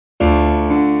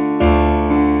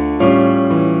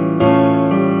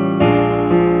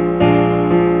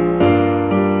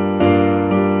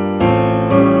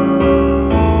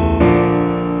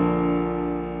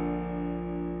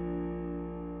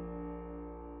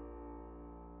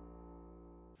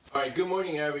Alright, good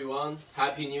morning everyone.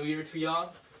 Happy New Year to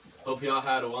y'all. Hope y'all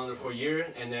had a wonderful year,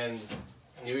 and then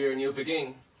New Year, new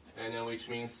beginning. And then which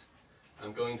means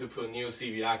I'm going to put new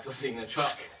CV axles in the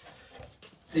truck.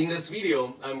 In this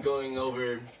video, I'm going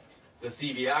over the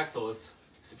CV axles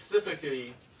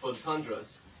specifically for the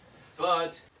Tundras.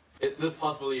 But this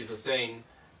possibly is the same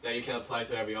that you can apply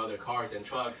to every other cars and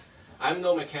trucks. I'm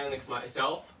no mechanics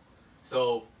myself,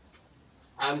 so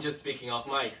I'm just speaking off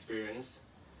my experience.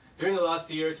 During the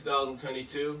last year,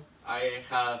 2022, I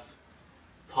have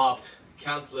popped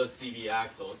countless CV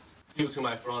axles due to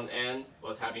my front end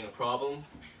was having a problem,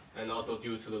 and also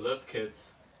due to the lift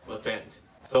kits was bent.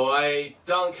 So I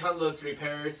done countless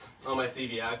repairs on my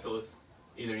CV axles,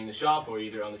 either in the shop or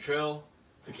either on the trail,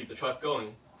 to keep the truck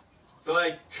going. So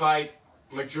I tried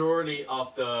majority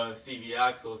of the CV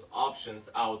axles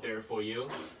options out there for you,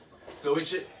 so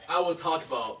which I will talk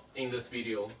about in this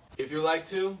video. If you like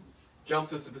to, jump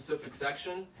to a specific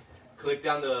section, click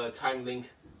down the time link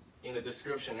in the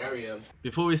description area.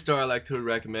 Before we start, I'd like to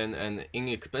recommend an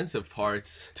inexpensive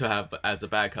parts to have as a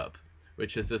backup,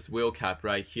 which is this wheel cap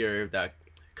right here that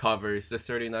covers the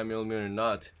 39mm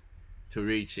nut to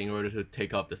reach in order to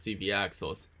take off the CV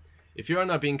axles. If you are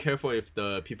not being careful, if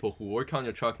the people who work on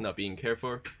your truck not being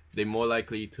careful, they're more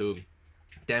likely to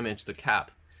damage the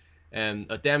cap. And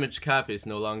a damaged cap is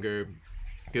no longer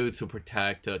good to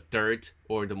protect dirt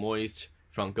or the moisture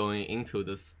from going into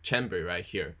this chamber right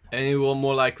here, and it will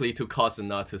more likely to cause the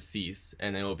nut to seize,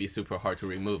 and it will be super hard to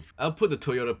remove. I'll put the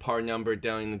Toyota part number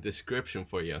down in the description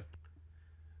for you.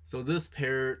 So this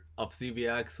pair of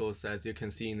CV axles, as you can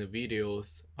see in the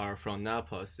videos, are from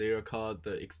Napa. They are called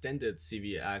the extended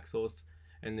CV axles,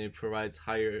 and it provides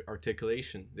higher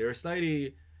articulation. They are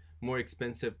slightly more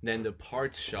expensive than the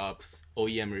parts shop's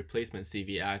OEM replacement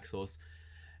CV axles,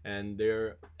 and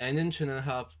they're 1.5 inches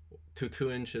to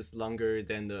 2 inches longer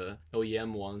than the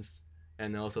OEM ones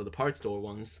and also the parts store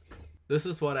ones. This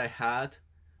is what I had,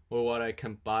 or what I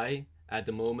can buy at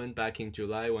the moment back in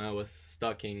July when I was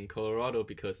stuck in Colorado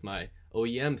because my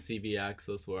OEM CV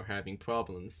axles were having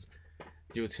problems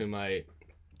due to my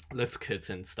lift kits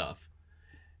and stuff.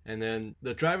 And then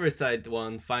the driver's side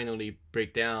one finally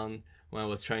break down when I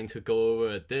was trying to go over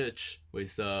a ditch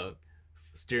with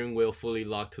steering wheel fully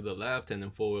locked to the left and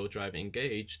then four-wheel drive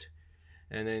engaged,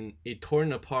 and then it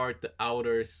torn apart the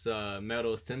outer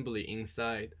metal assembly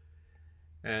inside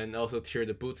and also tear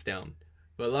the boots down.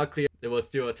 But luckily it was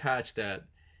still attached that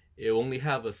it only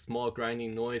have a small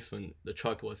grinding noise when the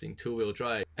truck was in two-wheel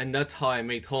drive, and that's how I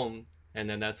made home. And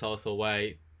then that's also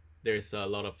why there's a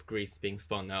lot of grease being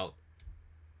spun out.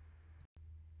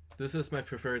 This is my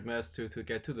preferred method to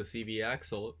get to the CV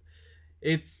axle.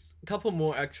 It's a couple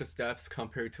more extra steps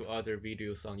compared to other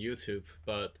videos on YouTube,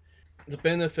 but the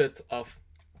benefits of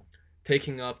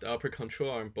taking off the upper control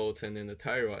arm bolts and then the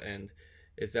tie rod end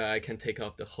is that I can take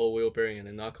off the whole wheel bearing and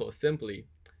the knuckle assembly.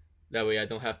 That way I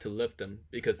don't have to lift them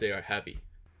because they are heavy.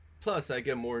 Plus I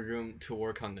get more room to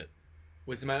work on it.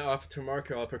 With my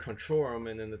aftermarket upper control arm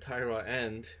and then the tie rod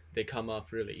end, they come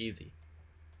off really easy.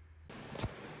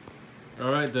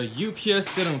 Alright, the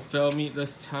UPS didn't fail me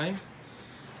this time,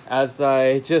 as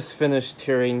I just finished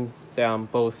tearing down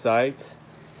both sides.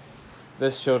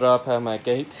 This showed up at my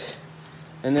gate,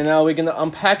 and then now we're gonna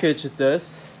unpackage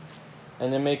this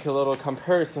and then make a little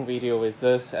comparison video with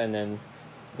this and then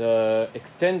the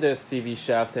extended CV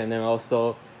shaft and then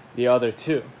also the other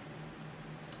two.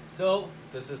 So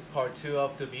this is part 2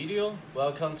 of the video.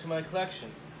 Welcome to my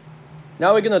collection.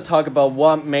 Now we're gonna talk about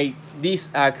what made these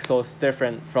axles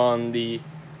different from the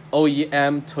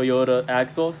OEM Toyota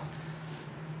axles.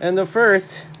 And the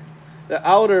first, the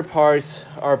outer parts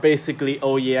are basically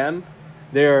OEM.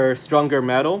 They're stronger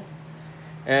metal.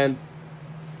 And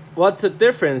what the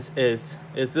difference is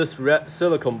this red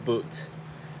silicone boot.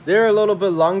 They're a little bit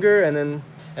longer, and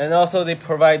also they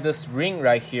provide this ring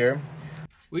right here,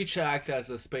 which act as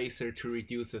a spacer to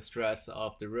reduce the stress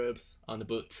of the ribs on the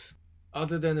boots.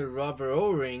 Other than the rubber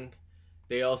O-ring,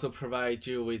 they also provide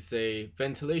you with a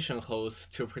ventilation hose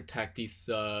to protect these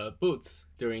boots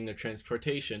during the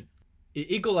transportation.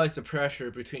 It equalizes the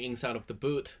pressure between inside of the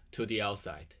boot to the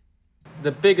outside.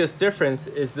 The biggest difference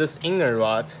is this inner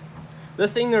rod.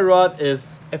 This inner rod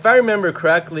is, if I remember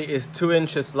correctly, is 2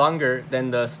 inches longer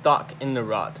than the stock inner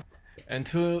rod. And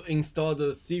to install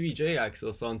the CVJ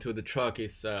axles onto the truck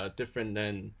is different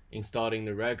than installing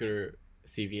the regular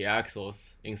CV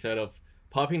axles. Instead of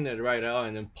popping that right out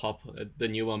and then pop the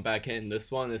new one back in,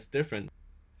 this one is different.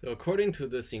 So according to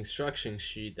this instruction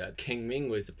sheet that came in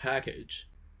with the package,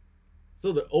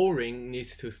 so the O-ring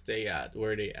needs to stay at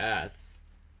where they at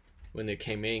when they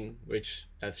came in, which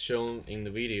as shown in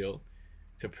the video,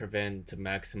 to prevent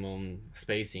maximum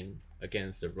spacing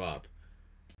against the rub.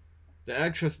 The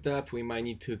extra step we might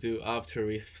need to do after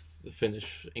we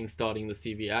finish installing the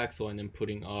CV axle and then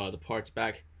putting all the parts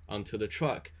back onto the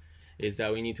truck is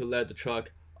that we need to let the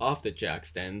truck off the jack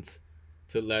stands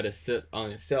to let it sit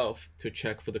on itself to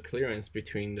check for the clearance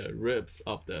between the ribs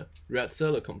of the red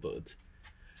silicone boot.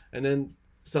 And then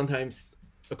sometimes,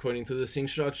 according to this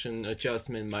instruction,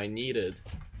 adjustment might be needed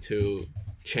to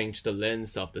change the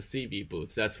length of the CV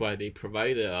boots. That's why they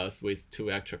provided us with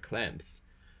 2 extra clamps.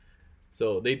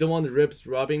 So they don't want the ribs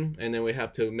rubbing, and then we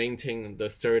have to maintain the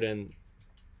certain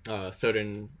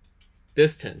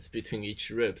distance between each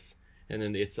ribs, and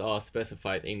then it's all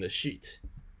specified in the sheet.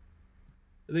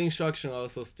 The instruction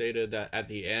also stated that at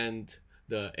the end,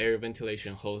 the air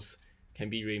ventilation hose can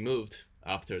be removed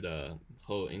after the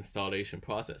whole installation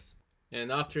process. And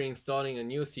after installing a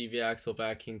new CV axle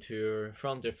back into your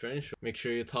front differential, make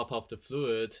sure you top up the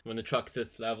fluid when the truck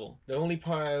sits level. The only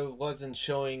part I wasn't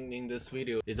showing in this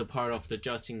video is a part of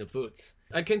adjusting the boots.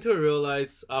 I came to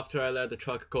realize after I let the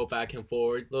truck go back and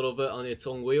forward a little bit on its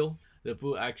own wheel, the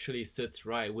boot actually sits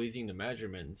right within the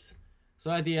measurements.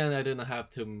 So at the end, I didn't have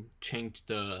to change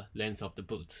the length of the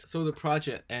boot. So the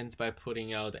project ends by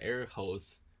putting out the air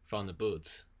hose from the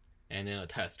boots and then a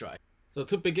test drive. So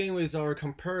to begin with our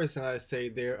comparison, I say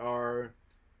there are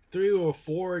 3 or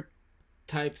 4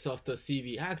 types of the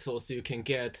CV axles you can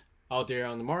get out there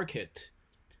on the market.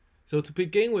 So to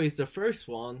begin with, the first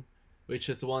one, which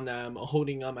is the one that I'm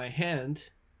holding on my hand.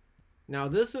 Now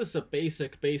this is a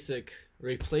basic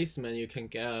replacement you can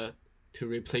get to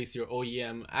replace your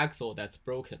OEM axle that's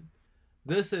broken.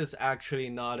 This is actually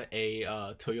not a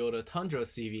Toyota Tundra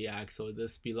CV axle.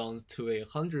 This belongs to a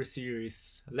 100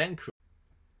 series Land Cruiser.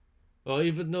 Well,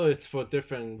 even though it's for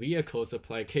different vehicles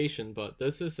application, but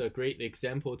this is a great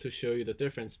example to show you the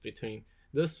difference between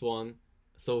this one,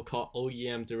 so-called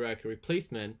OEM direct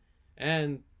replacement,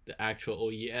 and the actual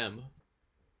OEM.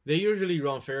 They usually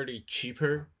run fairly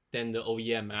cheaper than the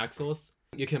OEM axles.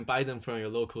 You can buy them from your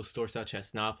local store such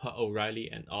as Napa, O'Reilly,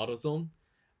 and AutoZone.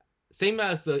 Same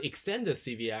as the extended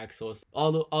CV axles,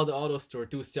 all the auto stores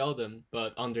do sell them,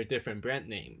 but under different brand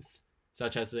names,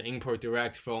 such as the Import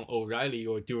Direct from O'Reilly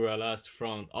or Duralast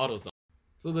from AutoZone.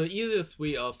 So the easiest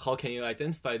way of how can you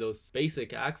identify those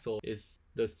basic axles is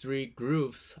the 3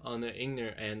 grooves on the inner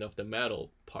end of the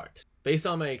metal part. Based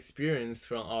on my experience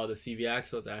from all the CV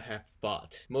axles I have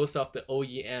bought, most of the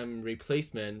OEM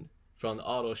replacement from the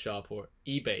auto shop or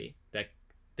eBay, that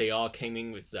they all came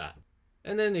in with that.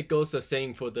 And then it goes the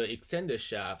same for the extended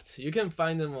shafts. You can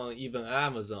find them on even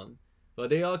Amazon, but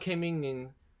they all came in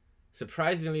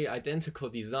surprisingly identical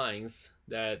designs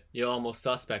that you almost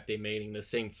suspect they made in the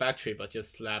same factory but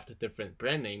just slapped a different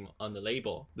brand name on the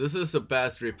label. This is the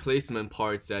best replacement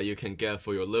parts that you can get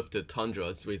for your lifted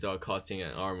Tundras without costing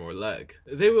an arm or leg.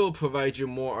 They will provide you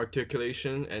more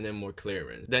articulation and then more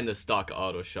clearance than the stock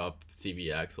auto shop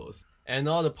CV axles. And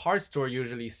all the parts store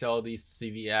usually sell these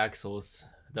CV axles,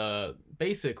 the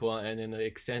basic one and then the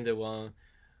extended one,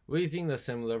 within a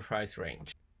similar price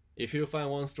range. If you find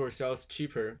one store sells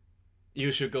cheaper,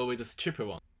 you should go with this cheaper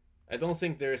one. I don't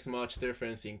think there's much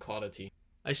difference in quality.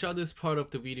 I shot this part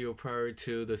of the video prior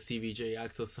to the CVJ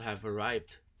axles have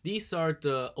arrived. These are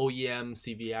the OEM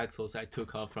CV axles I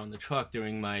took off from the truck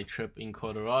during my trip in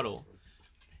Colorado.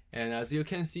 And as you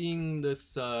can see in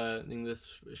this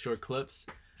short clips,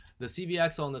 the CV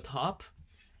axle on the top,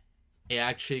 it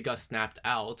actually got snapped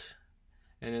out,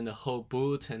 and then the whole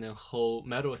boot and the whole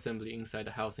metal assembly inside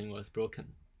the housing was broken.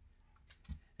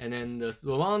 And then the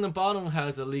one on the bottom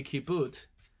has a leaky boot.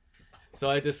 So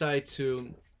I decided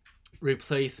to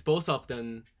replace both of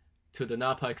them to the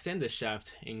Napa extended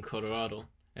shaft in Colorado.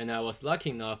 And I was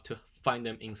lucky enough to find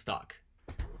them in stock.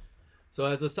 So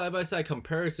as a side-by-side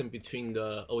comparison between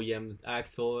the OEM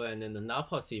axle and then the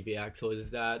Napa CV axle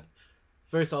is that,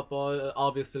 first of all,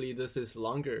 obviously this is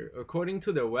longer. According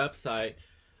to their website,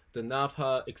 the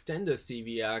Napa extended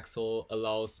CV axle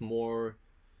allows more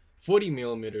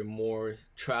 40mm more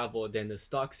travel than the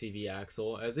stock CV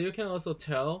axle. As you can also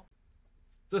tell,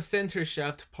 the center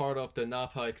shaft part of the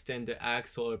Napa extended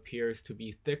axle appears to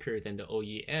be thicker than the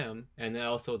OEM, and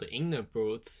also the inner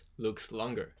boots looks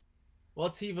longer.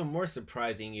 What's even more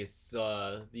surprising is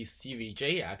these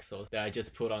CVJ axles that I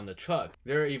just put on the truck.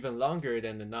 They're even longer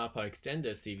than the Napa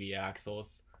extended CV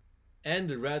axles, and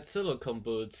the red silicone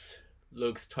boots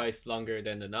looks twice longer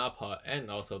than the Napa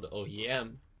and also the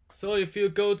OEM. So if you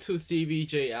go to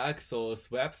CVJ Axle's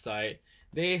website,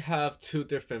 they have 2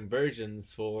 different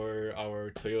versions for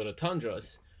our Toyota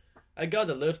Tundras. I got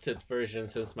the lifted version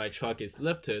since my truck is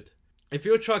lifted. If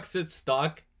your truck sits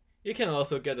stock, you can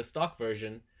also get the stock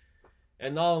version.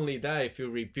 And not only that, if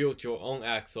you rebuild your own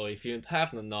axle, if you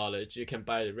have the knowledge, you can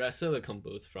buy the red silicone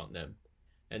boots from them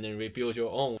and then rebuild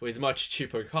your own with much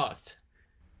cheaper cost.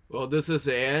 Well, this is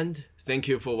the end. Thank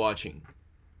you for watching.